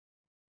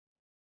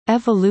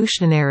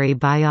Evolutionary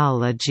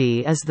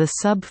biology is the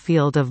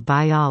subfield of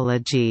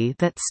biology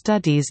that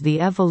studies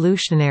the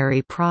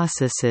evolutionary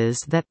processes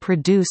that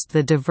produced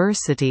the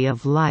diversity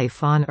of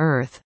life on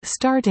Earth,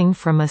 starting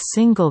from a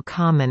single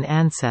common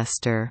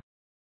ancestor.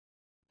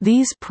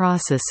 These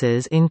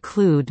processes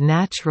include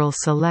natural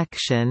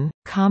selection,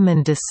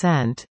 common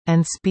descent,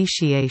 and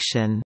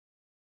speciation.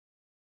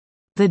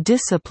 The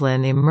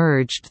discipline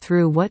emerged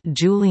through what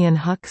Julian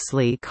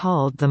Huxley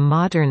called the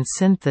modern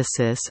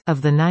synthesis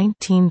of the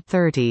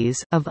 1930s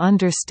of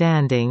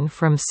understanding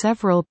from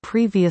several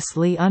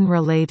previously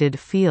unrelated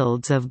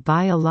fields of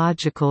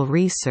biological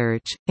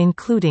research,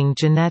 including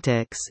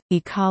genetics,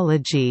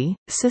 ecology,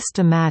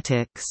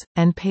 systematics,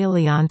 and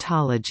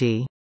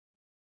paleontology.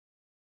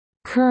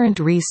 Current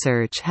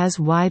research has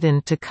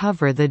widened to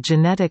cover the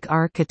genetic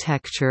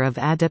architecture of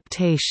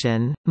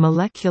adaptation,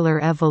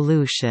 molecular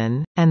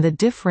evolution, and the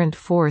different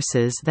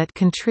forces that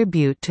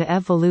contribute to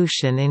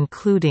evolution,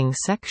 including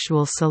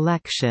sexual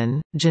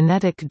selection,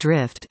 genetic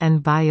drift,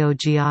 and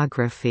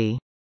biogeography.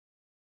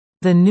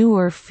 The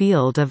newer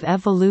field of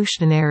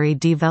evolutionary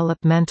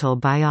developmental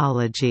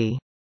biology,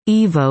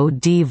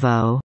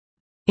 Evo-Devo,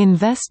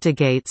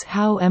 investigates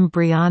how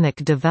embryonic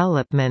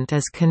development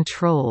is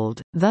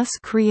controlled, thus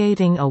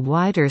creating a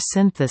wider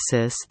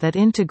synthesis that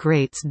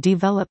integrates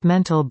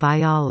developmental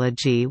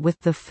biology with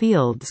the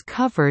fields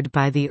covered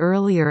by the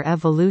earlier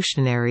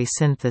evolutionary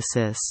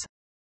synthesis.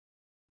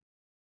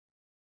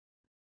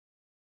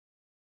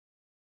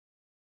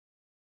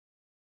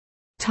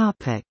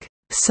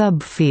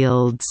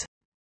 Subfields.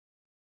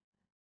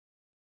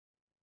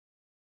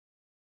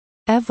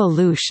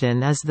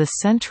 Evolution is the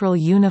central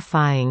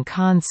unifying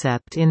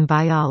concept in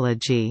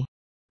biology.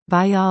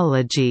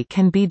 Biology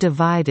can be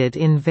divided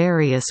in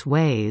various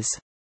ways.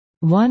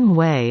 One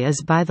way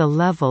is by the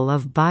level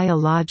of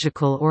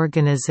biological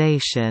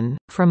organization,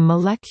 from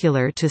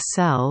molecular to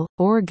cell,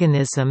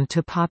 organism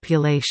to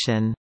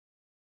population.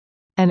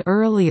 An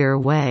earlier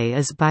way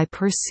is by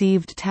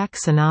perceived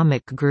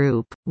taxonomic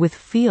group, with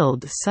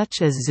fields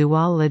such as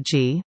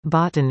zoology,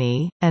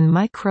 botany, and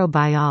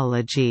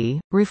microbiology,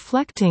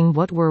 reflecting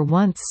what were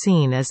once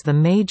seen as the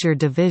major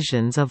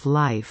divisions of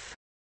life.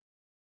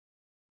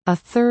 A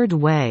third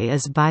way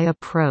is by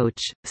approach,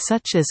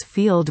 such as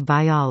field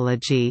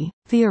biology,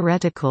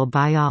 theoretical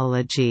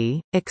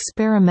biology,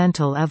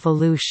 experimental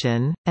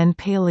evolution, and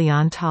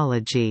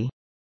paleontology.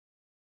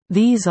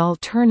 These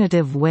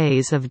alternative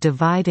ways of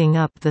dividing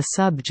up the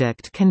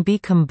subject can be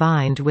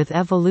combined with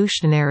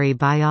evolutionary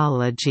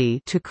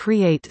biology to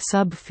create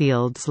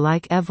subfields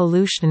like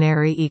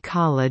evolutionary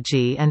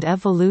ecology and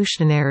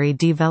evolutionary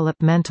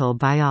developmental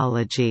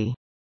biology.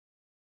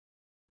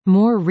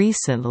 More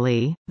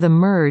recently, the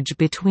merge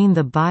between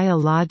the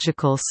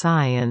biological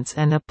science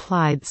and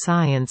applied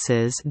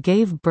sciences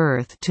gave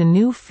birth to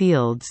new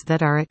fields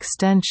that are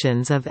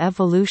extensions of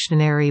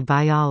evolutionary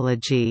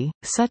biology,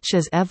 such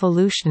as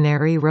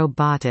evolutionary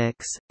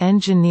robotics,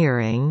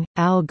 engineering,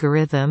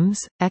 algorithms,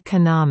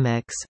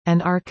 economics,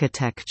 and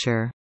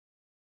architecture.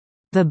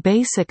 The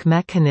basic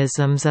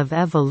mechanisms of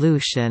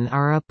evolution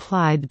are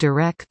applied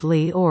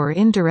directly or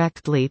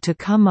indirectly to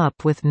come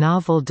up with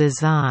novel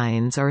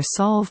designs or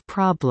solve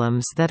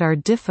problems that are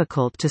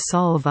difficult to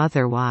solve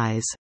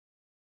otherwise.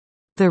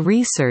 The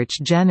research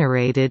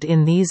generated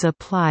in these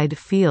applied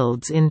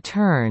fields in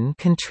turn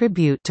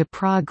contribute to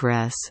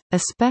progress,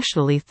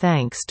 especially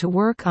thanks to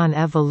work on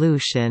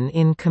evolution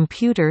in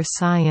computer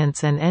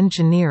science and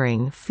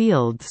engineering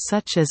fields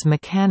such as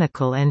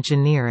mechanical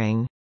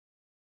engineering.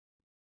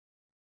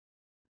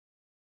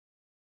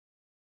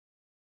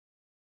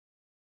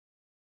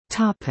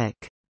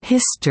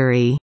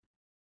 History.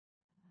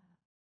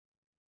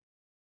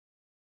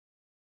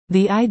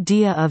 The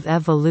idea of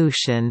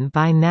evolution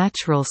by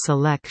natural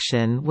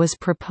selection was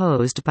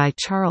proposed by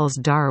Charles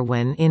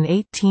Darwin in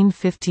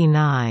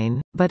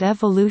 1859, but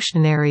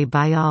evolutionary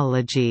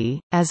biology,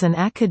 as an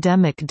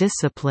academic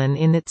discipline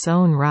in its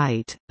own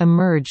right,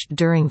 emerged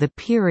during the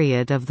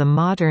period of the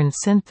modern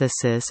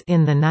synthesis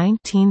in the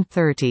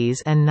 1930s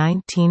and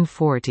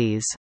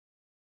 1940s.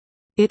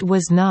 It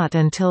was not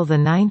until the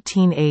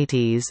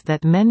 1980s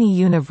that many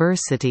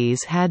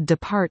universities had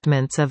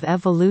departments of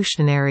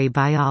evolutionary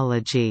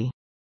biology.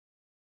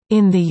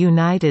 In the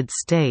United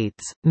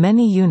States,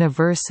 many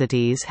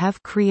universities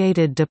have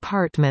created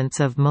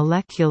departments of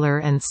molecular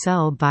and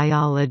cell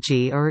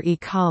biology or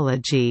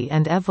ecology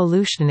and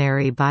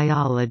evolutionary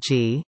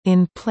biology,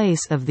 in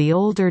place of the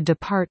older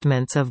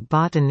departments of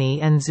botany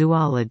and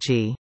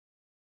zoology.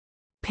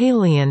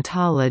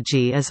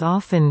 Paleontology is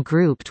often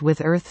grouped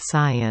with earth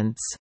science.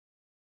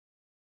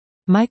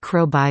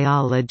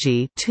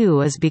 Microbiology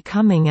too is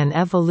becoming an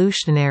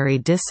evolutionary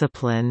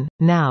discipline,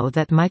 now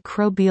that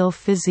microbial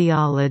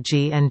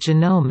physiology and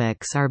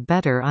genomics are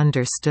better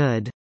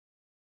understood.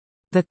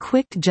 The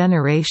quick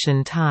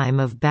generation time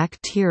of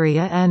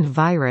bacteria and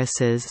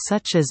viruses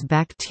such as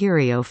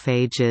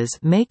bacteriophages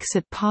makes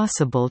it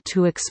possible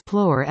to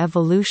explore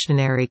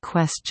evolutionary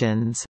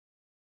questions.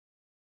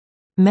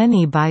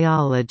 Many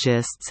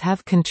biologists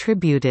have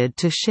contributed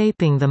to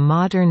shaping the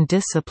modern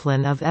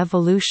discipline of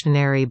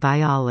evolutionary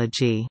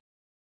biology.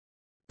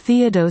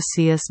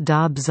 Theodosius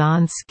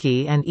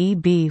Dobzhansky and E.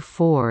 B.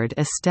 Ford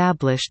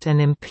established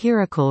an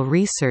empirical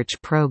research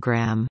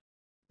program.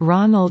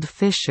 Ronald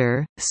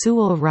Fisher,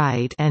 Sewell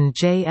Wright and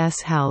J.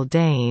 S.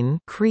 Haldane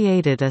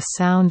created a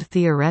sound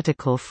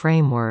theoretical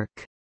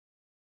framework.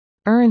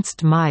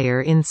 Ernst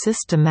Mayr in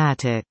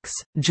systematics,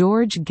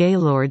 George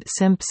Gaylord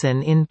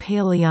Simpson in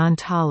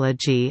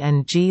paleontology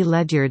and G.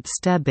 Ledyard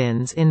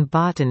Stebbins in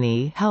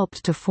botany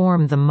helped to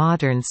form the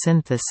modern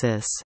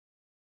synthesis.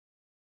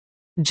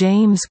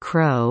 James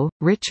Crow,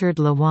 Richard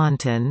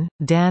Lewontin,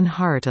 Dan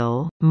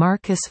Hartle,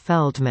 Marcus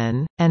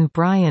Feldman, and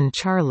Brian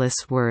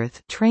Charlesworth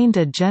trained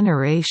a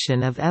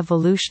generation of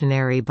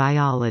evolutionary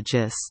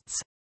biologists.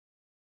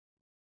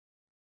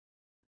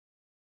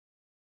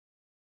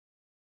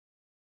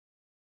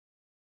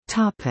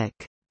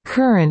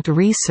 Current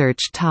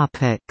research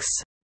topics.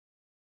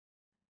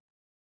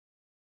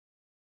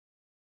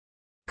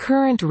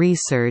 Current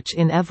research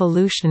in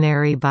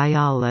evolutionary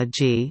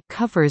biology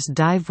covers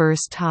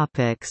diverse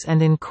topics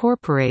and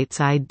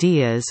incorporates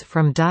ideas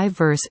from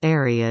diverse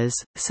areas,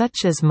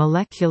 such as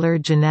molecular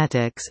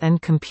genetics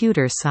and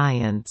computer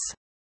science.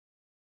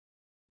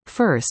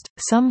 First,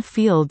 some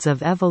fields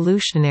of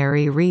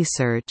evolutionary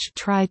research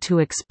try to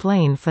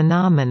explain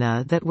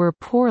phenomena that were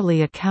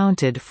poorly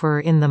accounted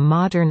for in the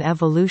modern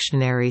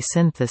evolutionary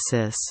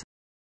synthesis.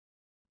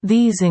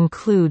 These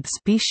include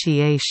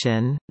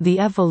speciation,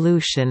 the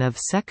evolution of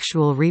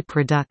sexual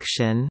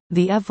reproduction,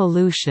 the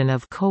evolution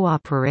of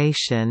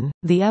cooperation,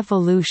 the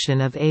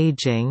evolution of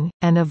aging,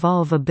 and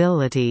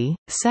evolvability.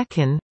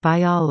 Second,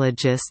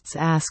 biologists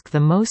ask the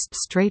most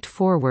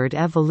straightforward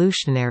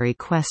evolutionary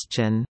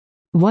question: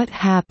 what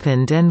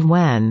happened and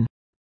when?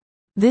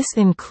 This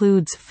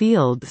includes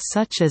fields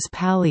such as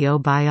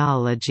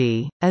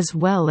paleobiology, as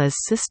well as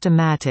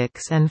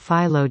systematics and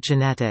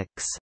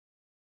phylogenetics.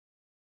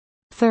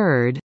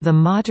 Third, the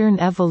modern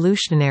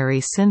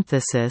evolutionary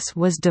synthesis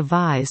was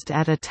devised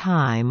at a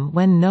time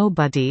when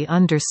nobody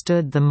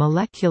understood the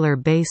molecular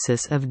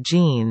basis of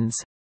genes.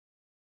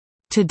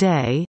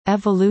 Today,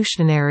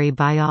 evolutionary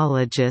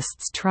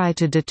biologists try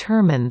to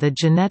determine the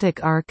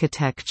genetic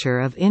architecture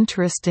of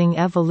interesting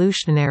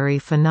evolutionary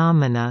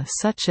phenomena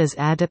such as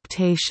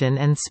adaptation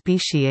and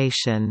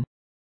speciation.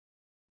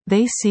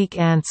 They seek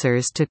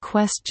answers to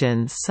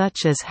questions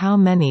such as how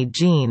many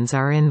genes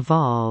are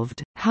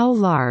involved, how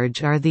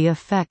large are the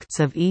effects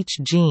of each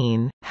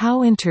gene,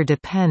 how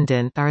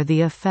interdependent are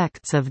the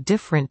effects of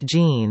different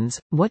genes,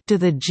 what do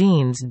the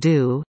genes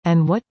do,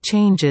 and what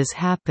changes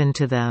happen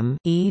to them,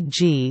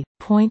 e.g.,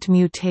 point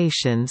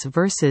mutations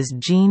versus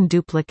gene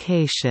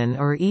duplication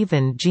or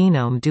even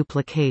genome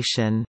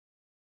duplication.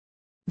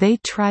 They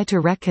try to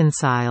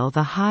reconcile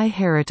the high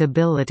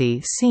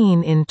heritability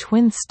seen in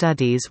twin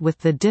studies with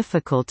the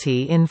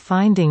difficulty in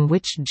finding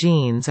which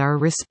genes are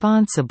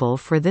responsible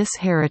for this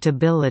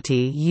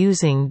heritability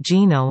using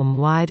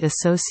genome-wide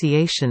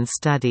association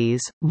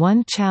studies.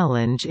 One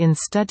challenge in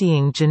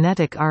studying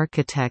genetic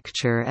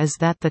architecture is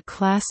that the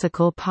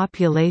classical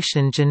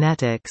population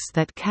genetics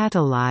that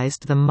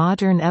catalyzed the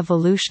modern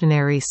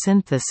evolutionary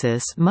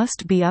synthesis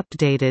must be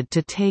updated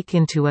to take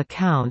into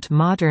account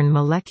modern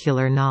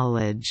molecular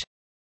knowledge.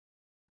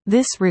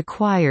 This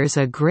requires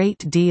a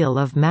great deal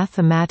of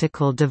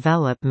mathematical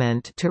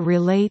development to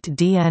relate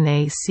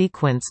DNA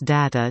sequence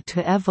data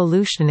to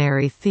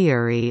evolutionary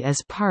theory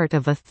as part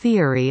of a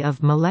theory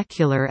of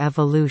molecular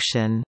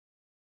evolution.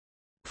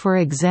 For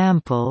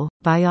example,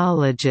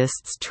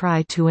 biologists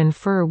try to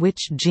infer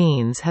which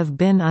genes have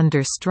been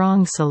under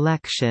strong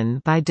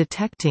selection by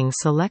detecting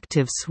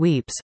selective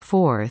sweeps.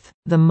 Fourth,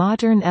 the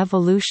modern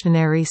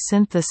evolutionary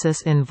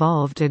synthesis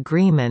involved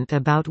agreement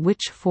about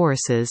which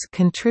forces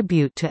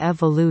contribute to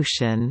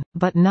evolution,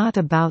 but not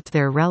about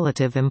their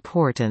relative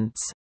importance.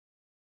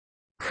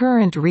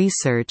 Current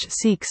research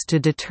seeks to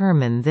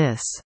determine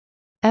this.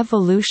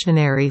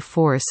 Evolutionary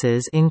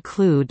forces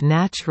include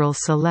natural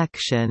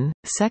selection,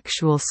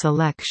 sexual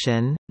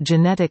selection,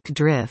 genetic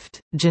drift,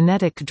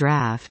 genetic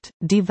draft,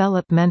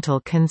 developmental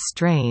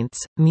constraints,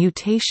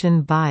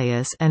 mutation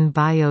bias and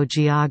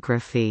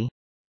biogeography.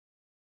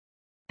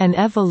 An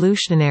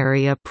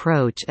evolutionary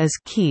approach is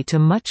key to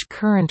much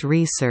current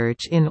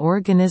research in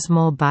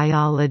organismal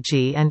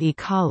biology and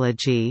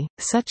ecology,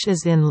 such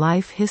as in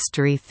life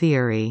history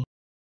theory.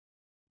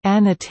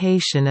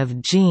 Annotation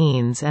of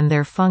genes and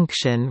their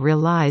function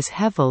relies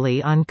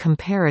heavily on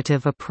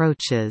comparative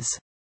approaches.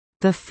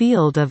 The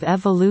field of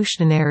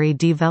evolutionary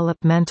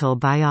developmental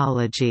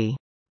biology,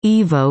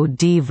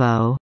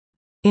 Evo-Devo,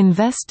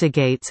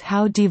 investigates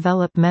how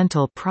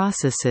developmental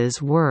processes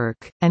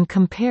work, and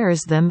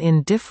compares them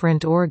in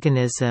different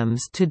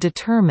organisms to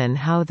determine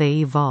how they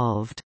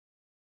evolved.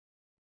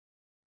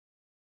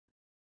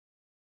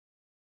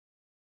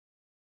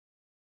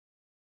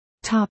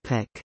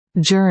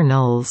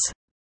 Journals.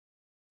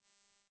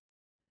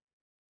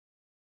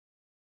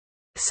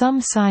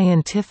 Some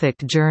scientific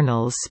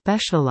journals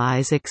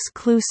specialize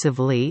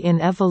exclusively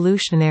in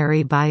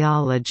evolutionary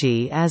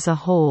biology as a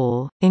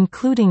whole,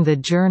 including the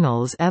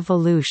journals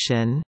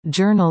Evolution,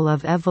 Journal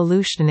of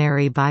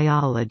Evolutionary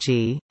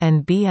Biology,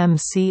 and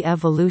BMC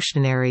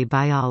Evolutionary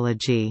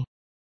Biology.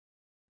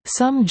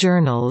 Some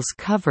journals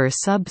cover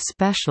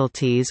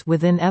subspecialties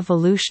within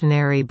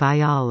evolutionary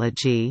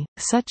biology,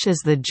 such as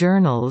the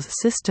journals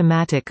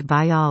Systematic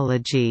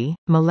Biology,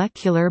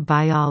 Molecular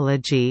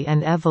Biology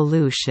and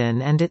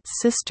Evolution and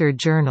its sister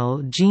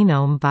journal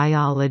Genome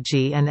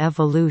Biology and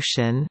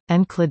Evolution,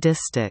 and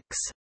Cladistics.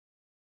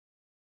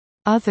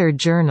 Other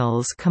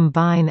journals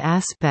combine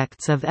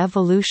aspects of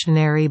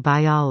evolutionary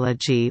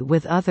biology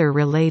with other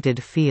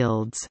related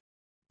fields.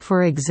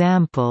 For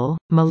example,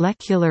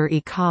 Molecular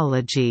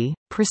Ecology,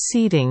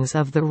 Proceedings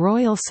of the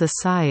Royal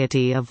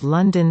Society of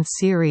London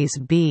Series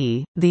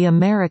B, The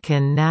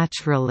American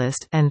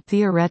Naturalist and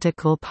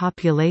Theoretical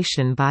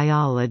Population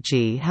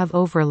Biology have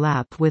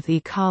overlap with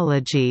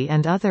ecology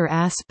and other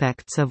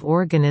aspects of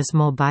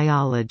organismal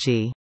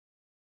biology.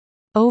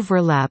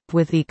 Overlap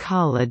with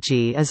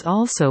ecology is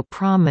also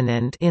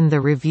prominent in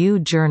the review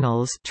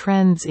journals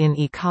Trends in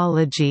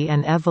Ecology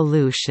and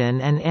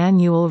Evolution and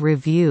Annual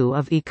Review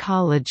of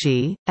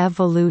Ecology,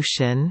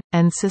 Evolution,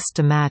 and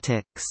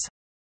Systematics.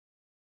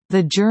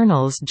 The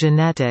journals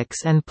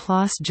Genetics and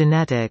PLOS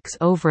Genetics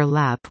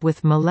overlap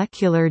with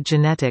molecular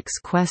genetics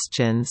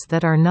questions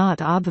that are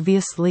not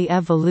obviously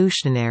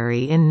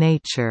evolutionary in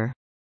nature.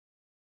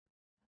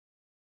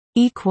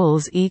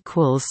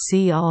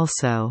 See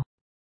also